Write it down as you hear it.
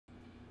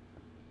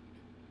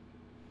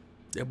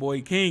That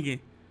boy Kingin.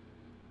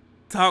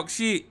 Talk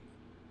shit.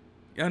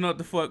 Y'all know what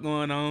the fuck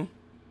going on.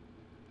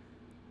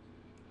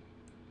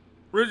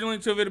 Original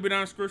link to a video be down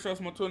in the description,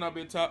 also my Twitter, and I'll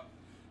be at the top.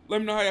 Let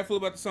me know how y'all feel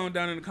about the song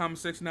down in the comment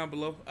section down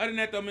below. Other than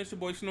that, though, mention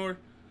your boy Snore.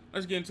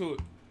 Let's get into it.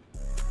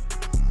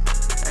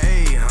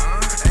 Hey,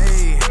 huh?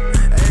 Hey,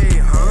 hey,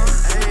 huh?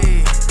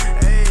 Hey,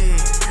 hey,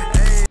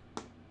 hey.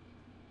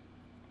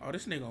 Oh,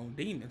 this nigga on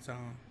demon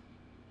time.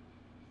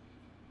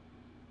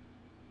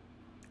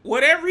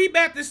 Whatever he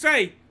about to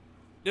say,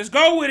 just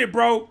go with it,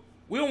 bro.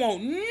 We don't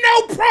want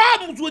no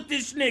problems with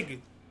this nigga.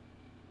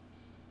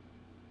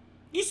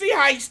 You see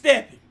how he's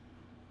stepping?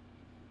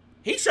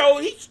 He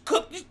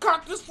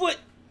cocked his foot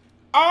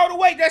all the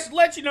way. That's to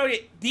let you know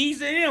that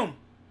these are them.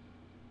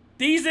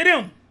 These are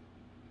them.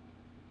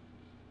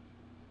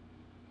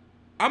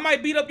 I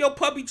might beat up your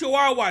puppy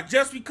chihuahua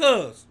just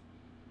because.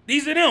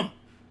 These are them.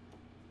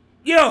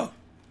 Yeah.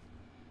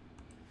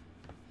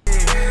 Y'all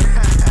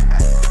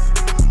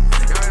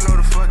know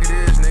the fuck it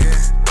is,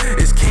 nigga.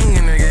 It's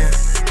Kingin, nigga.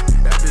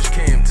 That bitch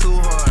came too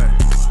hard.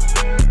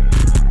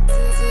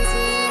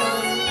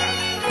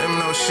 Them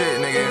no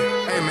shit, nigga.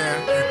 Hey,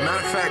 man.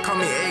 Matter of fact, call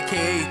me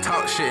AKA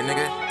talk shit,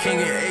 nigga.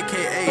 Kingin,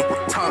 AKA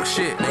talk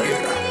shit,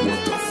 nigga.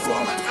 What the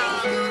fuck?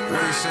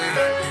 What you say?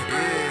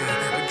 Yeah.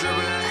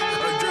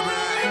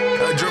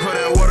 A drip of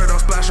that water don't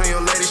splash on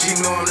your lady. She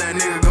know I'm that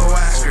nigga, go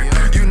ask her.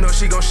 You know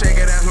she gon' shake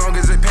it as long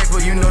as it pays,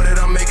 but you know that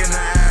I'm making her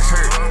ass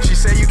hurt. She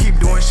say you keep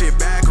doing shit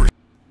backwards.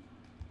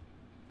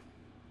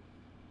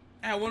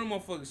 I had one of them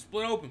motherfuckers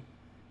split open.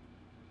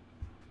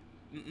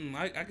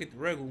 I get the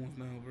regular ones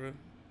now, bro.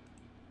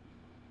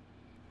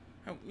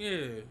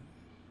 Yeah.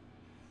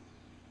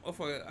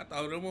 Motherfucker, I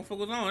thought that motherfucker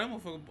was on. That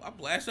motherfucker, I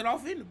blasted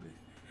off in the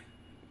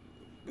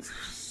bitch.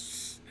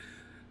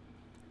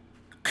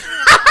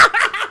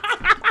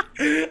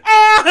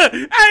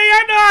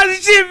 I know how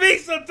this shit be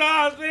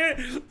sometimes,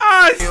 man.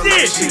 Oh,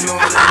 shit. She know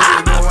that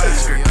nigga, go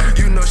ask her.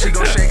 You know she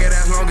gon' shake it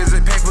as long as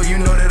it pays, but you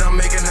know that I'm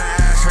making her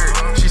ass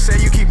hurt. She say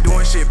you keep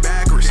doing shit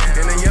backwards,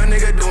 and a young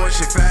nigga doing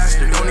shit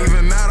faster. Don't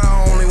even matter,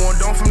 I only want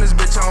dome from this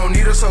bitch. I don't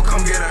need her, so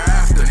come get her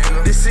after.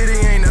 This city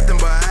ain't nothing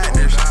but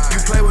actors.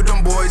 You play with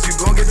them boys, you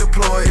gon' get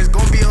deployed. It's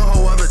gon' be a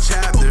whole other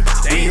chapter.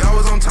 We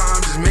always on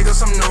time, just make us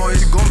some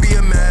noise. You gon' be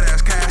a mad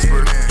ass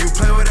Casper. You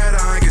play with that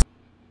iron.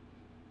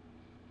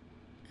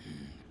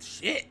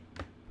 Shit.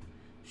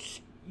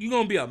 You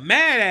gonna be a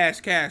mad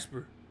ass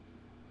Casper.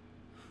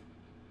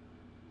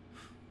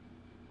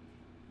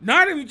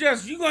 Not even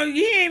just he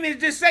ain't even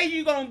just say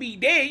you gonna be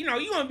dead. You know,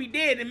 you gonna be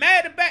dead and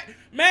mad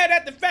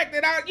at the fact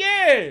that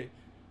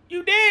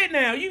you dead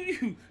now.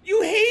 You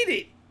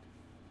heated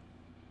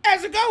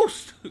as a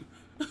ghost.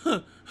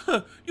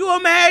 You a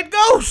mad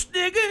ghost,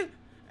 nigga.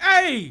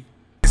 Hey.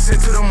 Listen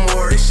to the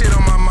more, this shit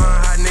on my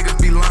mind. How niggas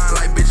be lying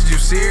like bitches, you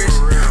serious?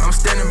 I'm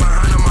standing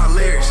behind on my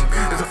lyrics.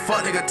 There's a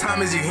fuck nigga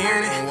time, is you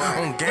hearing it?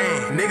 On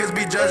game. Niggas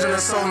be judging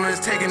the soul and it's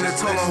taking the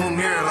toll on who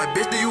near it. Like,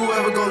 bitch, do you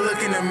ever go look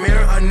in the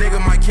mirror? A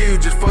nigga might kill you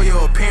just for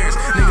your appearance.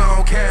 Nigga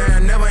don't care, I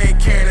never ain't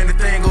caring.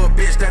 Anything go a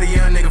bitch that a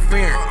young nigga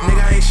fearing.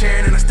 Nigga ain't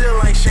sharing and I still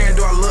ain't sharing.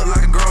 Do I look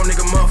like a grown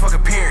nigga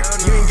motherfucking parent?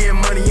 You ain't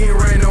getting money, you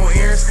ain't running no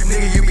errands.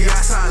 Nigga, you be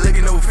outside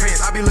looking no fence.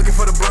 I be looking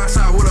for the blind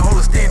side with a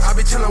whole stench. I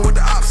be chilling with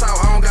the ops out,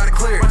 I don't got it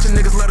clear. Bunch of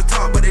niggas let her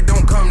talk, but they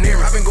don't come near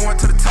me. I been going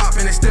to the top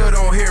and they still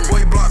don't hear me.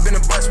 Boy, block been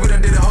a bust, we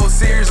done did a whole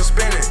series of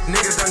spinning.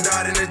 Niggas done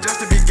died and it's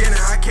just the beginning.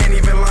 I can't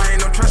even lie,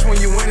 ain't no trust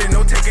when you winning.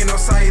 No taking no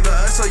side, either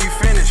us or you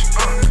finish.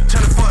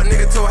 Tryna fuck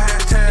nigga to a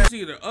hashtag. It's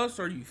either us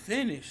or you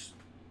finished.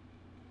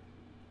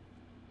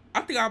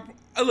 I think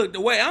look,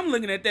 the way I'm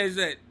looking at that is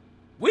that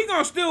we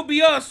gonna still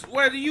be us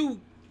whether you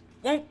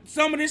want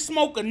some of this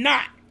smoke or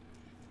not.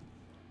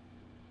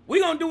 We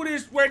gonna do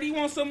this whether you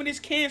want some of this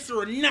cancer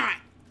or not.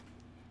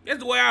 That's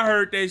the way I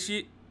heard that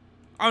shit.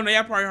 I don't know,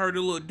 y'all probably heard it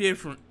a little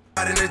different.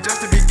 And it's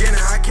just the beginning,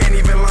 I can't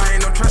even lie,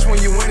 ain't no trust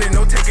when you winning.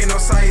 No taking no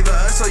side, either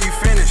us or you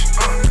finish.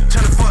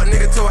 Tryna fuck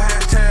nigga to a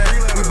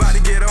hashtag. We about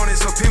to get on it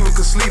so people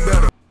can sleep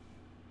better.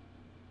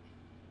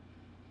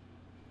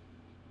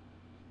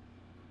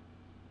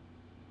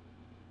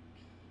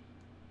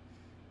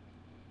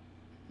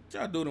 What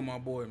y'all do to my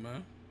boy,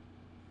 man?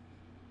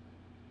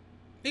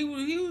 He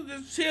was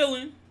just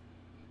chilling.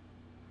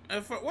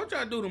 And what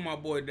y'all do to my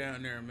boy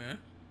down there, man?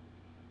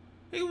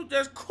 He was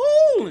just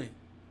cooling.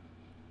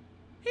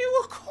 He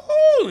was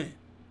cooling.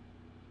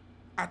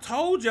 I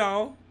told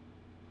y'all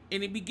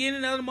in the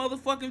beginning of the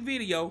motherfucking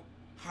video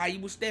how he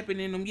was stepping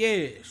in them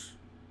years.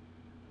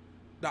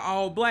 The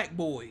all black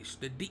boys.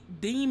 The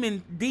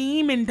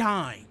demon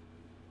time.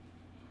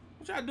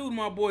 What y'all do to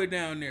my boy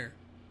down there?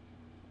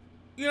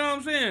 You know what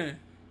I'm saying?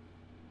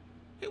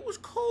 He was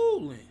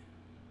cooling.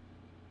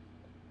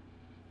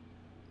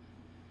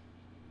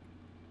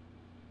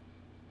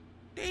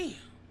 Damn.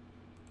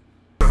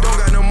 Don't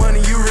got no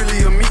money, you really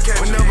a me catch.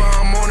 Whenever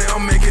I'm on it,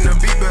 I'm making the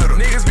beat better.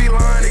 Niggas be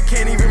lying, they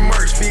can't even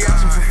merch. Be got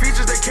some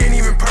features they can't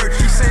even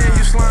purchase. You saying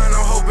you slime,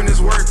 I'm hoping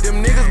it's work.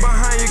 Them niggas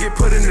behind you get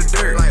put in the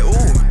dirt. Like,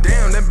 ooh,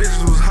 damn, that bitch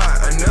was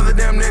hot. Another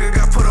damn nigga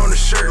got put on the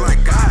shirt.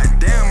 Like, god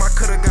damn, I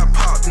could've got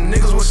popped. Them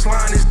niggas was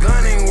slime, this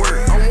gun ain't work.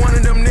 I'm one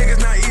of them niggas,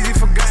 not easy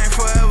forgotten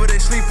forever.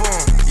 They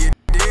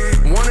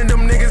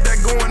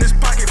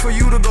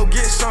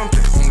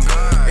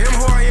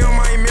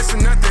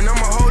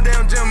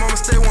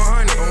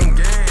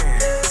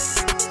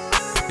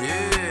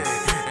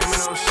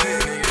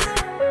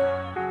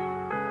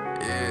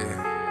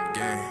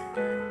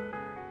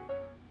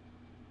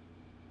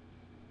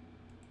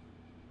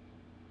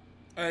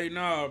Hey,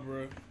 nah,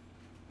 bro.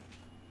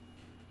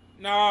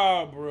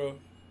 Nah, bro.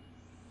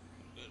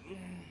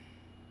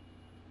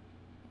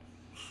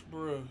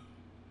 Bruh.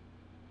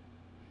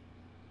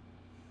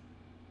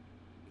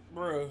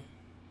 Bruh.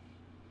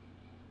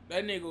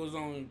 That nigga was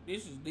on,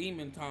 this is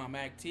demon time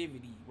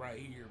activity right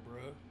here,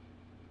 bruh.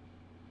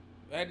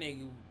 That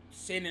nigga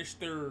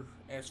sinister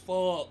as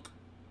fuck.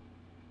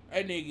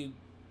 That nigga,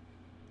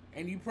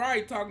 and he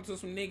probably talking to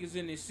some niggas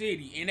in the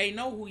city, and they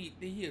know who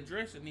he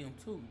addressing them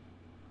too.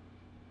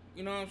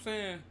 You know what I'm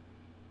saying?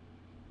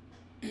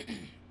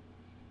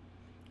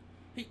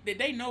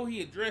 They know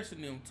he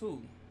addressing them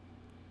too.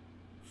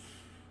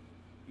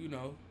 You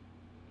know.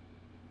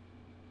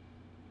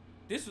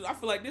 I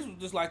feel like this was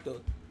just like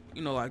the,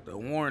 you know, like the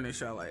warning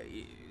shot, like,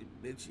 yeah,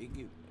 bitch,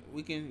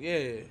 we can,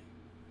 yeah.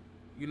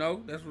 You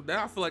know, that's what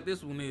I feel like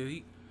this one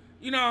is.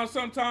 You know,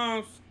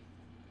 sometimes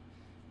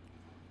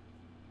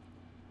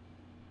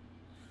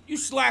you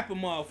slap a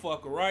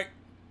motherfucker, right?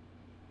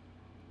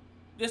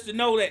 Just to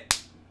know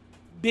that,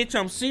 bitch,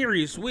 I'm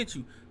serious with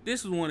you.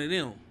 This is one of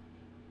them.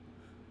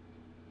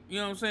 You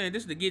know what I'm saying?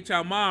 This is to get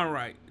y'all mind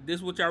right. This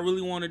is what y'all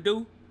really want to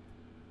do.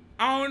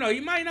 I don't know.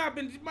 You might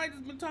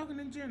just been talking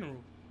in general.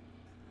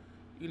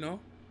 You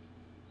know.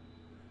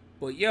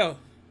 But yo,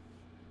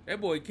 that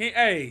boy can't.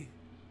 Hey,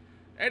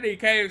 that nigga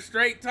came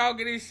straight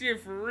talking this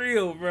shit for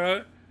real,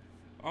 bro.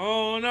 I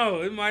don't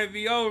know. It might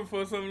be over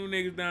for some of them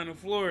niggas down in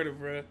Florida,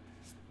 bro.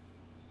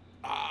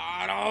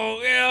 I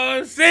don't, you know what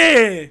I'm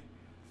saying?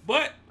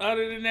 But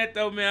other than that,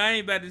 though, man, I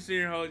ain't about to sit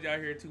here and hold y'all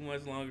here too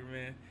much longer,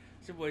 man.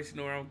 It's your boy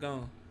Snore. I'm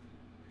gone.